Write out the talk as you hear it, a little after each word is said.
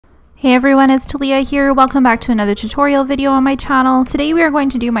Hey everyone, it's Talia here. Welcome back to another tutorial video on my channel. Today we are going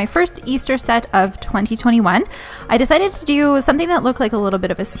to do my first Easter set of 2021. I decided to do something that looked like a little bit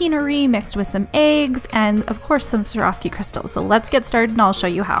of a scenery mixed with some eggs and of course some Swarovski crystals. So let's get started and I'll show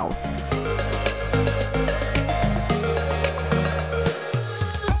you how.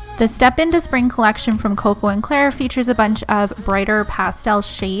 The Step Into Spring collection from KoKo and Claire features a bunch of brighter pastel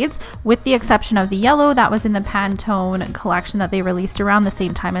shades, with the exception of the yellow that was in the Pantone collection that they released around the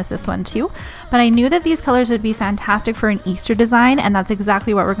same time as this one too. But I knew that these colors would be fantastic for an Easter design, and that's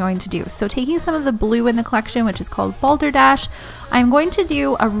exactly what we're going to do. So taking some of the blue in the collection, which is called Balderdash, I'm going to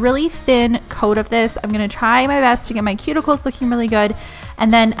do a really thin coat of this. I'm going to try my best to get my cuticles looking really good.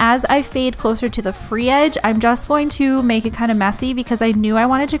 And then as I fade closer to the free edge, I'm just going to make it kind of messy because I knew I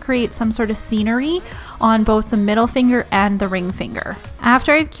wanted to create some sort of scenery on both the middle finger and the ring finger.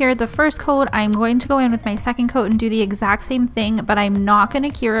 After I've cured the first coat, I'm going to go in with my second coat and do the exact same thing, but I'm not going to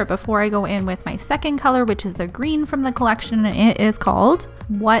cure it before I go in with my second color, which is the green from the collection, and it is called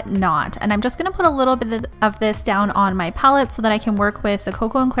What Not. And I'm just going to put a little bit of this down on my palette so that I can work with the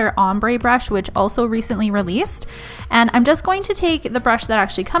KoKo and Claire ombre brush, which also recently released. And I'm just going to take the brush that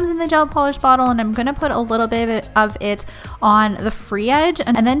actually comes in the gel polish bottle and I'm going to put a little bit of it on the free edge,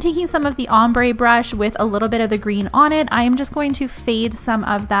 and then taking some of the ombre brush with a little bit of the green on it, I am just going to fade some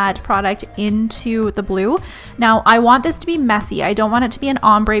of that product into the blue. Now I want this to be messy. I don't want it to be an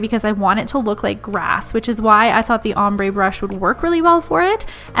ombre because I want it to look like grass, which is why I thought the ombre brush would work really well for it,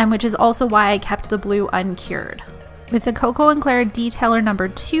 and which is also why I kept the blue uncured. With the KoKo and Claire Detailer number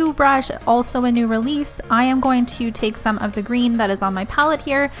 2 brush, also a new release, I am going to take some of the green that is on my palette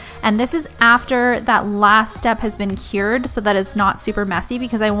here, and this is after that last step has been cured so that it's not super messy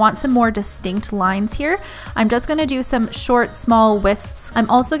because I want some more distinct lines here. I'm just going to do some short, small wisps. I'm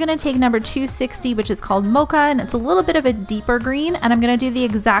also going to take number 260, which is called Mocha, and it's a little bit of a deeper green, and I'm going to do the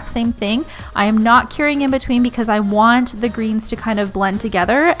exact same thing. I am not curing in between because I want the greens to kind of blend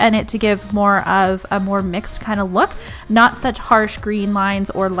together and it to give more of a more mixed kind of look. Not such harsh green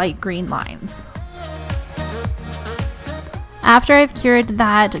lines or light green lines. After I've cured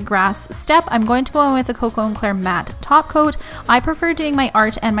that grass step, I'm going to go in with the KoKo and Claire matte top coat. I prefer doing my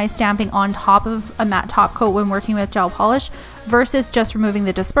art and my stamping on top of a matte top coat when working with gel polish versus just removing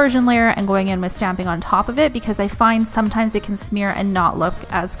the dispersion layer and going in with stamping on top of it, because I find sometimes it can smear and not look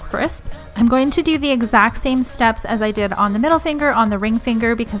as crisp. I'm going to do the exact same steps as I did on the middle finger on the ring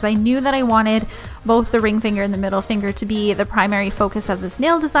finger because I knew that I wanted both the ring finger and the middle finger to be the primary focus of this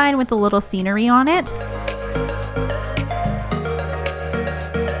nail design with a little scenery on it.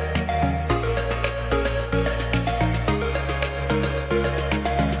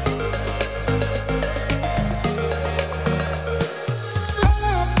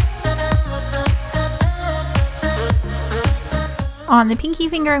 On the pinky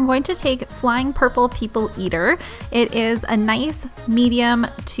finger, I'm going to take Flying Purple People Eater. It is a nice medium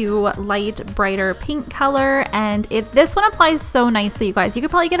to light, brighter pink color, and this one applies so nicely, you guys. You could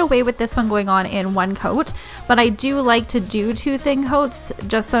probably get away with this one going on in one coat, but I do like to do 2 thin coats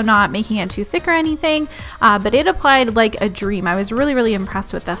just so not making it too thick or anything, but it applied like a dream. I was really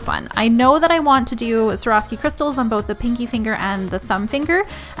impressed with this one. I know that I want to do Swarovski crystals on both the pinky finger and the thumb finger,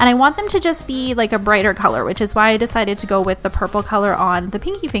 and I want them to just be like a brighter color, which is why I decided to go with the purple color on the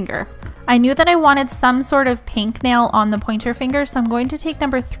pinky finger. I knew that I wanted some sort of pink nail on the pointer finger, so I'm going to take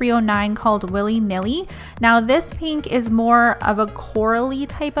number 309 called Willy Nilly. Now this pink is more of a corally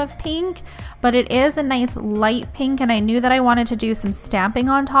type of pink, but it is a nice light pink, and I knew that I wanted to do some stamping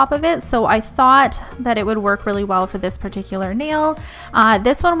on top of it, so I thought that it would work really well for this particular nail.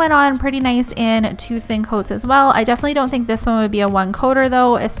 This one went on pretty nice in 2 thin coats as well. I definitely don't think this one would be a 1 coater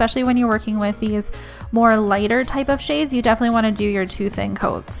though, especially when you're working with these more lighter type of shades. You definitely want to do your 2 thin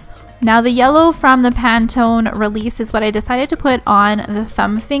coats. Now the yellow from the Pantone release is what I decided to put on the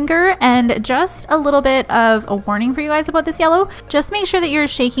thumb finger, and just a little bit of a warning for you guys about this yellow. Just make sure that you're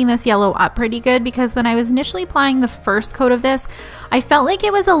shaking this yellow up pretty good, because when I was initially applying the first coat of this, I felt like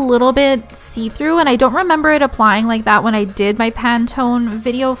it was a little bit see-through, and I don't remember it applying like that when I did my Pantone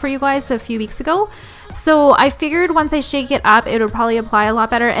video for you guys a few weeks ago. So I figured once I shake it up, it would probably apply a lot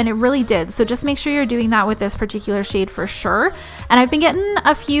better, and it really did. So just make sure you're doing that with this particular shade for sure. And I've been getting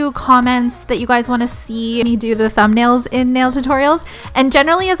a few comments that you guys want to see me do the thumbnails in nail tutorials. And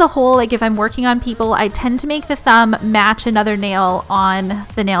generally as a whole, like if I'm working on people, I tend to make the thumb match another nail on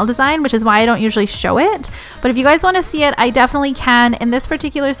the nail design, which is why I don't usually show it. But if you guys want to see it, I definitely can. In this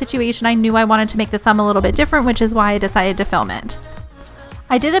particular situation, I knew I wanted to make the thumb a little bit different, which is why I decided to film it.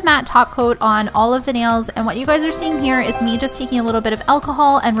 I did a matte top coat on all of the nails, and what you guys are seeing here is me just taking a little bit of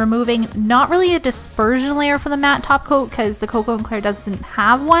alcohol and removing not really a dispersion layer for the matte top coat because the KoKo and Claire doesn't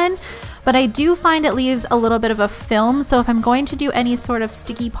have one, but I do find it leaves a little bit of a film. So if I'm going to do any sort of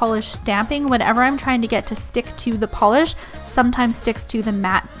sticky polish stamping, whatever I'm trying to get to stick to the polish sometimes sticks to the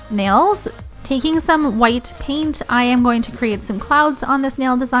matte nails. Taking some white paint, I am going to create some clouds on this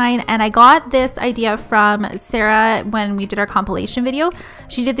nail design, and I got this idea from Sarah when we did our compilation video.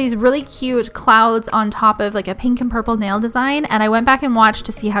 She did these really cute clouds on top of like a pink and purple nail design, and I went back and watched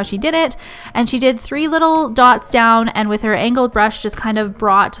to see how she did it, and she did 3 little dots down and with her angled brush just kind of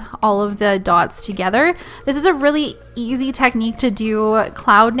brought all of the dots together. This is a really easy technique to do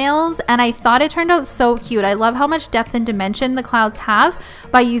cloud nails, and I thought it turned out so cute. I love how much depth and dimension the clouds have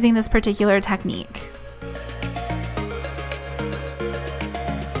by using this particular technique.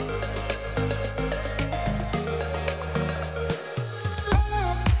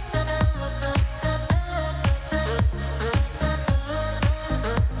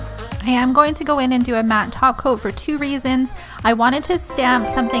 I am going to go in and do a matte top coat for 2 reasons. I wanted to stamp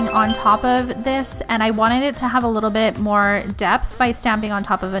something on top of this, and I wanted it to have a little bit more depth by stamping on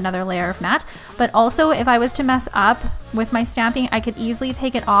top of another layer of matte, but also if I was to mess up with my stamping, I could easily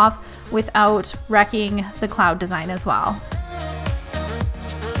take it off without wrecking the cloud design as well.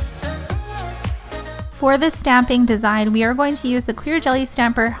 For the stamping design, we are going to use the Clear Jelly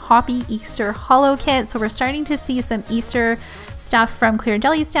Stamper Hoppy Easter Hollow Kit. So we're starting to see some Easter stuff from Clear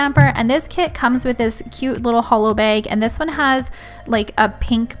Jelly Stamper, and this kit comes with this cute little hollow bag, and this one has like a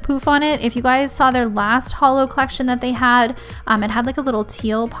pink poof on it. If you guys saw their last hollow collection that they had, it had like a little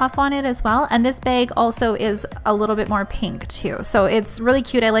teal puff on it as well, and this bag also is a little bit more pink too. So it's really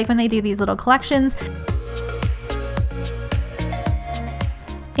cute. I like when they do these little collections.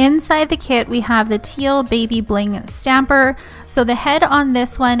 Inside the kit, we have the teal baby bling stamper. So the head on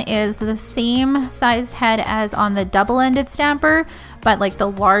this one is the same sized head as on the double-ended stamper, but like the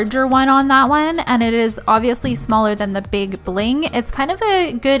larger one on that one, and it is obviously smaller than the big bling. It's kind of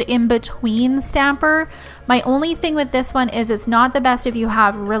a good in-between stamper. My only thing with this one is it's not the best if you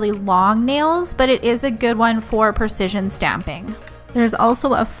have really long nails, but it is a good one for precision stamping. There's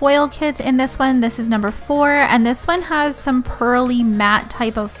also a foil kit in this one. This is number 4, and this one has some pearly matte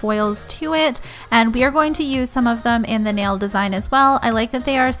type of foils to it, and we are going to use some of them in the nail design as well. I like that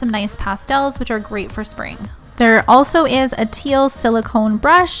they are some nice pastels, which are great for spring. There also is a teal silicone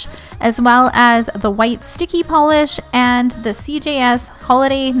brush, as well as the white sticky polish and the CJS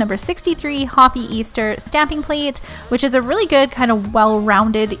Holiday number 63 Hoppy Easter stamping plate, which is a really good kind of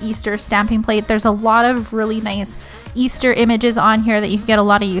well-rounded Easter stamping plate. There's a lot of really nice Easter images on here that you can get a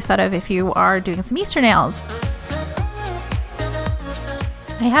lot of use out of if you are doing some Easter nails.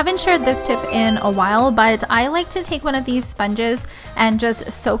 I haven't shared this tip in a while, but I like to take one of these sponges and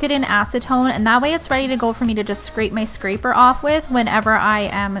just soak it in acetone, and that way it's ready to go for me to just scrape my scraper off with whenever I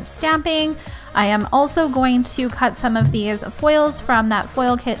am stamping. I am also going to cut some of these foils from that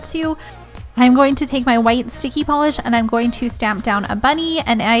foil kit too. I'm going to take my white sticky polish and I'm going to stamp down a bunny,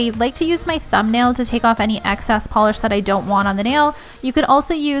 and I like to use my thumbnail to take off any excess polish that I don't want on the nail. You could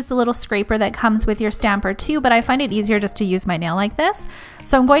also use the little scraper that comes with your stamper too, but I find it easier just to use my nail like this.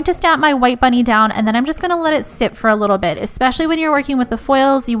 So I'm going to stamp my white bunny down, and then I'm just going to let it sit for a little bit. Especially when you're working with the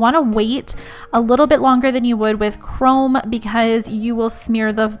foils, you want to wait a little bit longer than you would with chrome because you will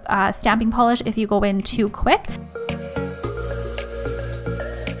smear the stamping polish if you go in too quick.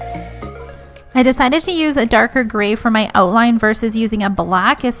 I decided to use a darker gray for my outline versus using a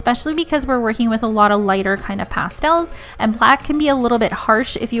black, especially because we're working with a lot of lighter kind of pastels, and black can be a little bit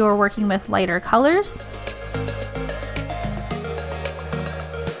harsh if you are working with lighter colors.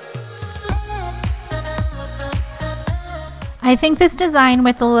 I think this design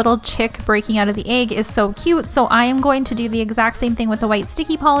with the little chick breaking out of the egg is so cute, so I am going to do the exact same thing with the white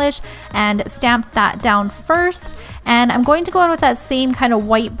sticky polish and stamp that down first. And I'm going to go in with that same kind of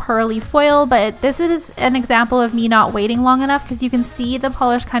white pearly foil, but this is an example of me not waiting long enough because you can see the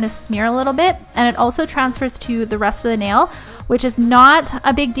polish kind of smear a little bit, and it also transfers to the rest of the nail, which is not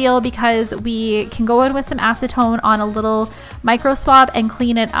a big deal because we can go in with some acetone on a little micro swab and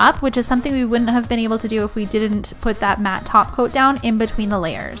clean it up, which is something we wouldn't have been able to do if we didn't put that matte top coat down in between the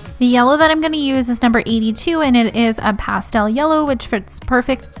layers. The yellow that I'm going to use is number 82, and it is a pastel yellow, which fits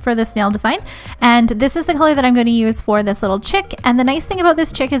perfect for this nail design. And this is the color that I'm going to use for this little chick. And the nice thing about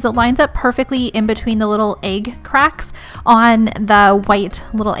this chick is it lines up perfectly in between the little egg cracks on the white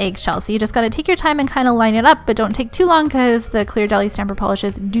little eggshell. So you just got to take your time and kind of line it up, but don't take too long because the Clear Jelly Stamper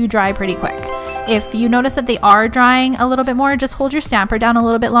polishes do dry pretty quick. If you notice that they are drying a little bit more, just hold your stamper down a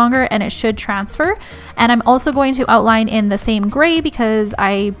little bit longer and it should transfer. And I'm also going to outline in the same gray because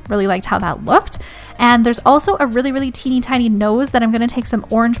I really liked how that looked. And there's also a really teeny tiny nose that I'm going to take some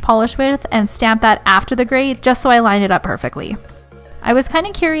orange polish with and stamp that after the gray just so I line it up perfectly. I was kind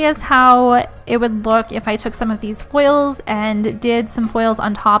of curious how it would look if I took some of these foils and did some foils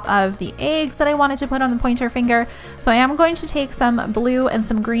on top of the eggs that I wanted to put on the pointer finger. So I am going to take some blue and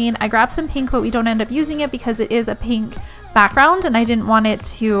some green. I grabbed some pink, but we don't end up using it because it is a pink background and I didn't want it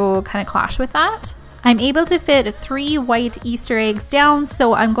to kind of clash with that. I'm able to fit 3 white Easter eggs down,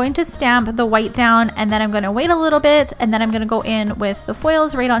 so I'm going to stamp the white down and then I'm going to wait a little bit and then I'm going to go in with the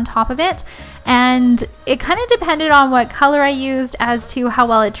foils right on top of it. And it kind of depended on what color I used as to how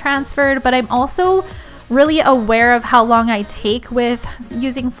well it transferred, but I'm also really aware of how long I take with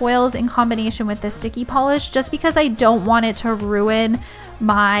using foils in combination with the sticky polish, just because I don't want it to ruin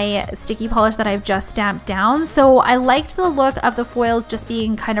my sticky polish that I've just stamped down. So I liked the look of the foils just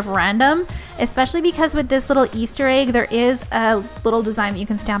being kind of random, especially because with this little Easter egg, there is a little design that you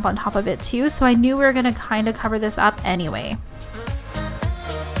can stamp on top of it too. So I knew we were gonna kind of cover this up anyway.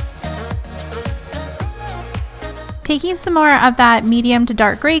 Taking some more of that medium to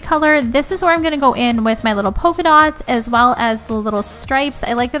dark gray color, this is where I'm going to go in with my little polka dots as well as the little stripes.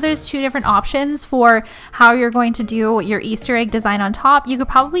 I like that there's 2 different options for how you're going to do your Easter egg design on top. You could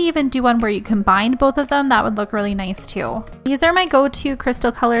probably even do one where you combine both of them. That would look really nice too. These are my go-to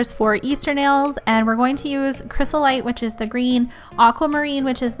crystal colors for Easter nails, and we're going to use Chrysolite, which is the green, Aquamarine,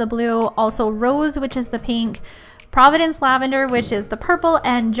 which is the blue, also Rose, which is the pink, Providence Lavender, which is the purple,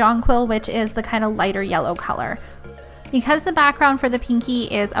 and Jonquil, which is the kind of lighter yellow color. Because the background for the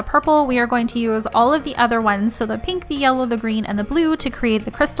pinky is a purple, we are going to use all of the other ones, so the pink, the yellow, the green, and the blue, to create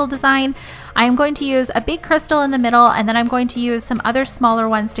the crystal design. I am going to use a big crystal in the middle, and then I'm going to use some other smaller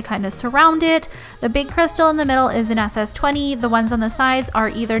ones to kind of surround it. The big crystal in the middle is an SS20, the ones on the sides are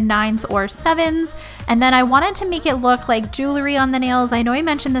either 9s or 7s, and then I wanted to make it look like jewelry on the nails. I know I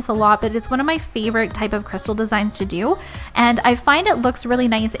mentioned this a lot, but it's one of my favorite type of crystal designs to do, and I find it looks really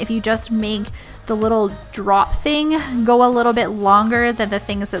nice if you just make the little drop thing go a little bit longer than the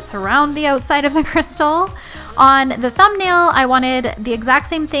things that surround the outside of the crystal. On the thumbnail, I wanted the exact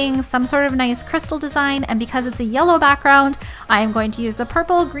same thing, some sort of nice crystal design, and because it's a yellow background, I am going to use the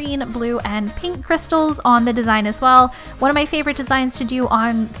purple, green, blue, and pink crystals on the design as well. One of my favorite designs to do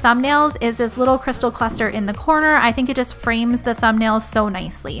on thumbnails is this little crystal cluster in the corner. I think it just frames the thumbnail so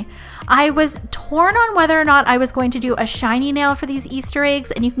nicely. I was torn on whether or not I was going to do a shiny nail for these Easter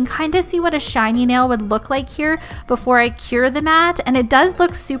eggs, and you can kind of see what a shiny nail would look like here before I cure the mat, and it does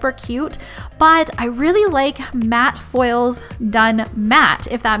look super cute, but I really like matte foils done matte,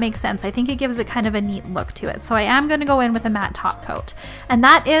 if that makes sense. I think it gives it kind of a neat look to it, so I am going to go in with a matte top coat. And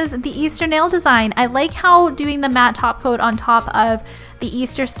that is the Easter nail design. I like how doing the matte top coat on top of the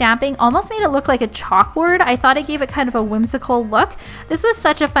Easter stamping almost made it look like a chalkboard. I thought it gave it kind of a whimsical look. This was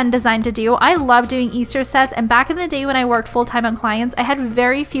such a fun design to do. I love doing Easter sets, and back in the day when I worked full-time on clients, I had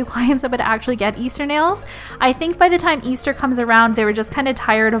very few clients that would actually get Easter nails. I think by the time Easter comes around, they were just kind of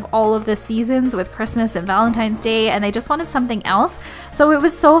tired of all of the seasons with Christmas and Valentine's Day, and they just wanted something else. So it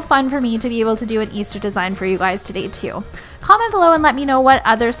was so fun for me to be able to do an Easter design for you guys today too. Comment below and let me know what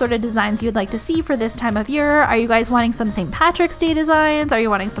other sort of designs you'd like to see for this time of year. Are you guys wanting some St. Patrick's Day designs? Are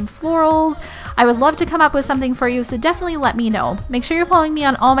you wanting some florals? I would love to come up with something for you, so definitely let me know. Make sure you're following me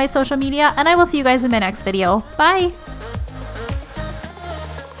on all my social media, and I will see you guys in my next video. Bye!